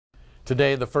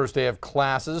Today, the first day of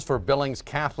classes for Billings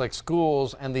Catholic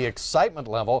schools, and the excitement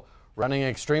level running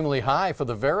extremely high for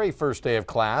the very first day of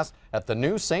class at the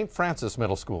new St. Francis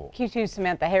Middle School. Q2's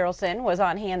Samantha Harrelson was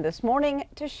on hand this morning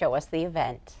to show us the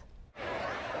event.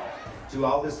 To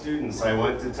all the students, I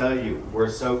want to tell you, we're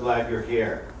so glad you're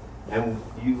here, and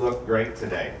you look great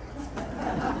today.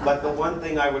 But the one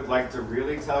thing I would like to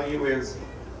really tell you is,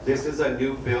 this is a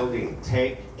new building.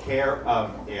 Take care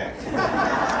of it.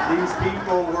 These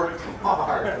people worked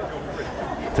hard.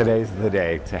 Today's the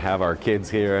day to have our kids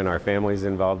here and our families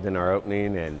involved in our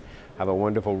opening and have a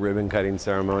wonderful ribbon cutting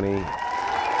ceremony.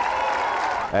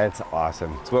 It's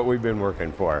awesome. It's what we've been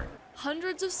working for.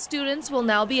 Hundreds of students will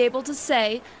now be able to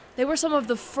say they were some of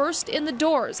the first in the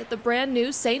doors at the brand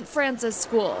new St. Francis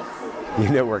School. You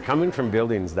know, we're coming from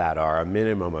buildings that are a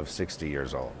minimum of 60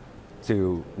 years old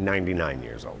to 99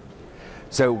 years old.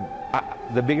 So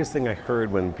the biggest thing I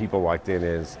heard when people walked in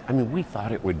is, we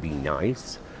thought it would be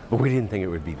nice, but we didn't think it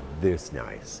would be this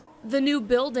nice. The new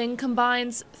building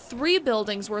combines 3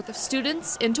 buildings worth of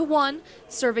students into one,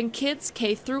 serving kids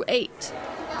K through 8.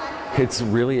 It's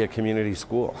really a community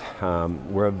school.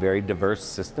 We're a very diverse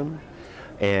system,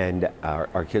 and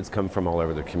our kids come from all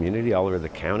over the community, all over the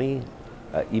county,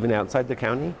 even outside the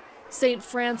county. St.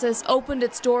 Francis opened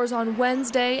its doors on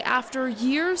Wednesday after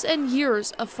years and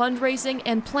years of fundraising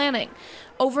and planning.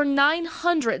 Over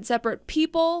 900 separate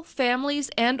people, families,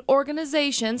 and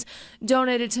organizations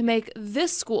donated to make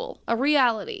this school a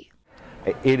reality.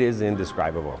 It is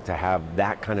indescribable to have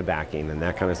that kind of backing and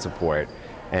that kind of support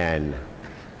and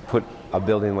put a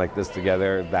building like this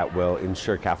together that will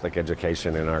ensure Catholic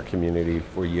education in our community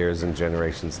for years and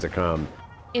generations to come.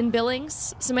 In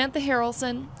Billings, Samantha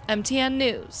Harrelson, MTN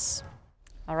News.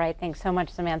 All right, thanks so much,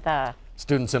 Samantha.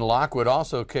 Students in Lockwood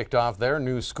also kicked off their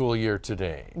new school year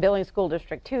today. Billings School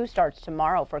District 2 starts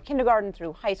tomorrow for kindergarten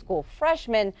through high school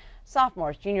freshmen.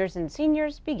 Sophomores, juniors, and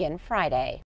seniors begin Friday.